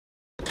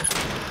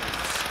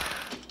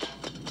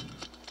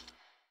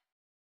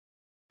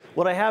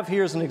what I have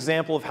here is an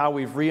example of how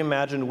we've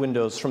reimagined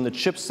Windows from the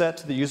chipset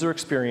to the user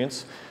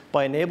experience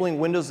by enabling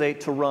Windows 8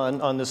 to run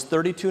on this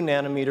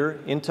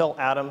 32-nanometer Intel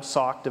Atom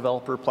SoC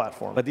developer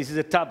platform. But this is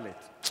a tablet.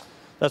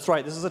 That's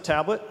right. This is a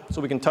tablet,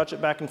 so we can touch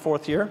it back and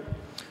forth here.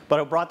 But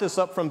I brought this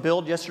up from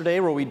Build yesterday,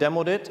 where we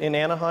demoed it in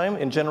Anaheim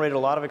and generated a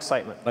lot of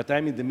excitement. But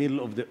I'm in the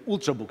middle of the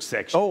Ultrabook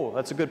section. Oh,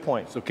 that's a good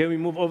point. So can we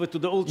move over to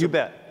the Ultrabook? You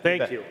bet.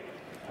 Thank you.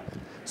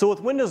 So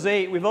with Windows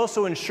 8, we've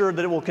also ensured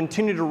that it will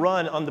continue to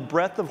run on the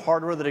breadth of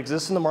hardware that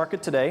exists in the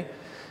market today,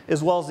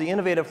 as well as the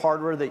innovative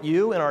hardware that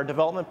you and our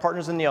development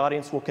partners in the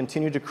audience will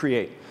continue to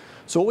create.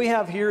 So what we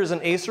have here is an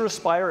Acer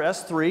Aspire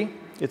S3.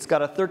 It's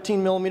got a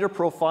 13-millimeter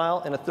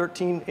profile and a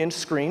 13-inch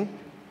screen,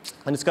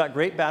 and it's got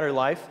great battery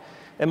life.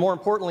 And more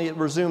importantly, it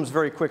resumes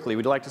very quickly.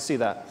 We'd like to see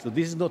that. So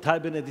this is not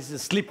hibernate, this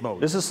is sleep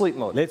mode. This is sleep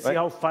mode. Let's see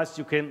how fast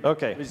you can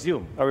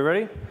resume. Are we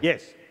ready?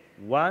 Yes.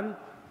 1,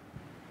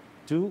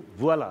 2,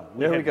 voila.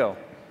 There we go.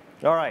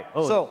 All right.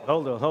 Oh, so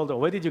hold on.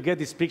 Where did you get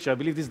this picture? I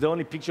believe this is the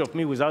only picture of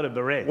me without a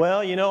beret.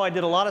 Well, you know, I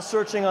did a lot of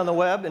searching on the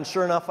web, and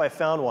sure enough, I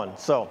found one.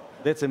 So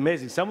that's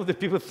amazing. Some of the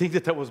people think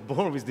that I was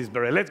born with this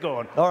beret. Let's go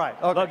on. All right.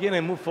 Okay. Log in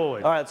and move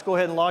forward. All right. Let's go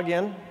ahead and log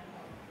in.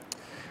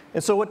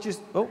 And so what you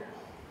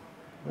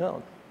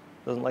no,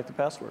 doesn't like the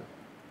password.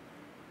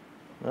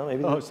 Well,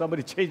 maybe. Oh,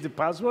 somebody changed the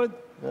password?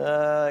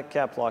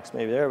 Cap locks,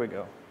 maybe. There we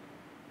go.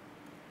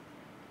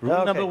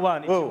 Rule number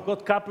 1, if you've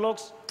got cap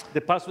locks,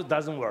 the password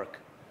doesn't work.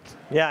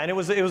 Yeah, and it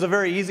was a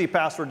very easy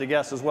password to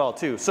guess as well,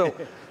 too. So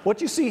what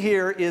you see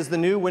here is the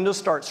new Windows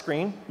Start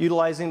screen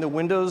utilizing the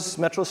Windows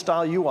Metro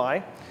style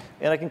UI.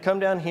 And I can come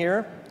down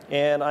here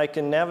and I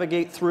can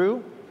navigate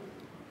through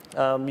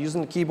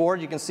using the keyboard.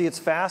 You can see it's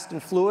fast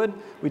and fluid.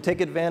 We take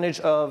advantage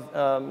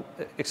of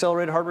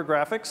accelerated hardware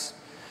graphics.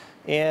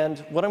 And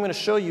what I'm going to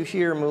show you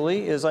here,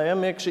 Muli, is I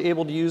am actually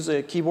able to use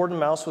a keyboard and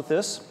mouse with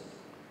this.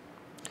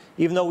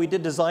 Even though we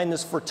did design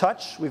this for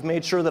touch, we've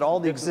made sure that all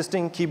the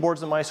existing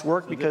keyboards and mice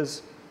work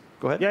because,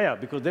 go ahead. Yeah,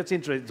 because that's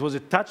interesting. It was a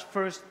touch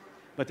first,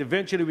 but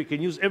eventually we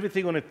can use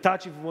everything on a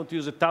touch if we want to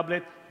use a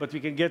tablet, but we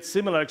can get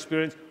similar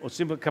experience or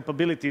similar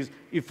capabilities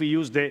if we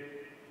use the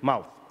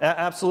mouth.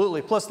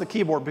 Absolutely, plus the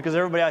keyboard, because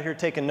everybody out here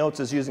taking notes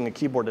is using a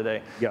keyboard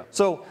today. Yeah.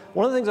 So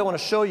one of the things I want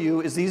to show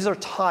you is these are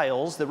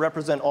tiles that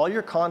represent all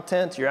your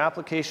content, your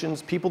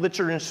applications, people that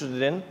you're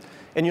interested in,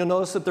 and you'll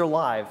notice that they're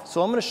live.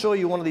 So I'm going to show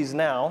you one of these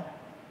now.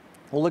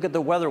 We'll look at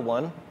the weather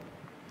one.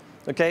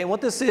 Okay, and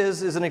what this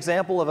is an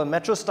example of a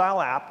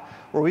Metro-style app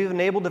where we've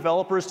enabled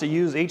developers to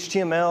use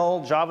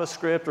HTML,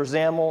 JavaScript, or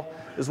XAML,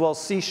 as well as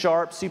C#, C++,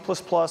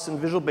 and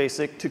Visual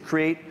Basic to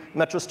create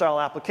Metro-style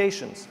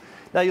applications.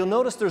 Now you'll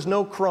notice there's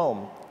no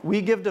Chrome.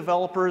 We give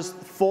developers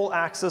full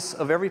access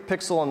of every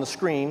pixel on the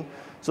screen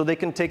so they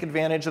can take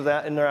advantage of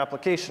that in their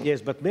application.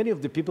 Yes, but many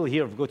of the people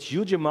here have got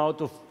huge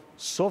amount of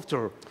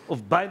software,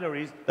 of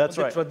binaries. That's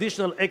right. The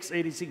traditional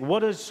x86.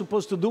 What is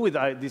supposed to do with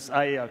this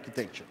IE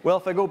architecture? Well,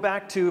 if I go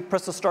back to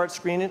press the start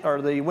screen,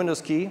 or the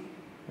Windows key,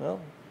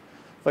 well,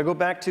 if I go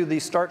back to the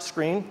start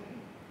screen,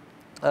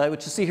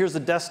 what you see here is the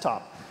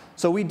desktop.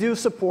 So we do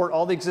support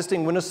all the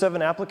existing Windows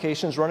 7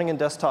 applications running in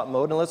desktop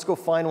mode, and let's go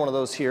find one of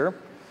those here.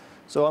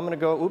 So I'm going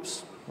to go,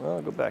 oops, well,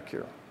 I'll go back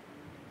here.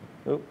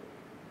 Oop,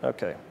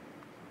 okay.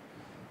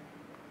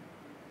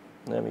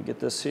 Let me get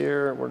this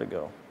here. Where'd it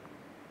go?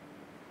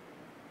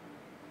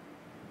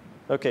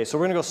 Okay, so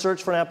we're going to go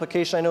search for an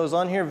application I know is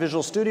on here,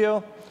 Visual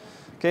Studio.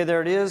 Okay,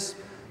 there it is.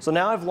 So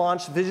now I've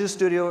launched Visual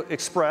Studio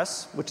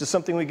Express, which is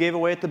something we gave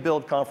away at the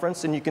Build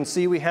conference, and you can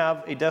see we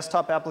have a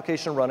desktop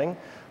application running.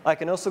 I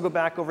can also go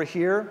back over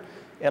here,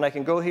 and I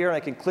can go here and I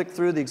can click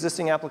through the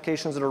existing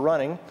applications that are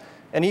running.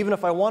 And even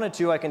if I wanted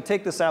to, I can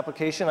take this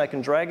application, I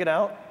can drag it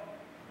out,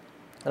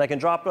 and I can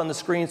drop it on the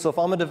screen. So if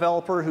I'm a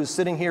developer who's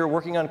sitting here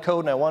working on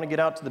code and I want to get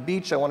out to the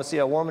beach, I want to see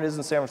how warm it is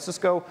in San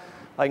Francisco,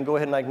 I can go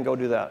ahead and I can go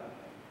do that.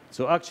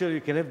 So actually,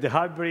 you can have the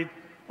hybrid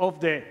of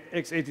the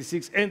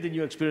x86 and the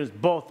new experience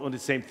both on the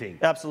same thing.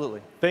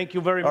 Absolutely. Thank you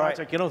very much. Right.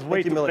 I cannot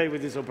wait to play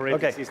with this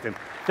operating system.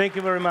 Thank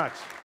you very much.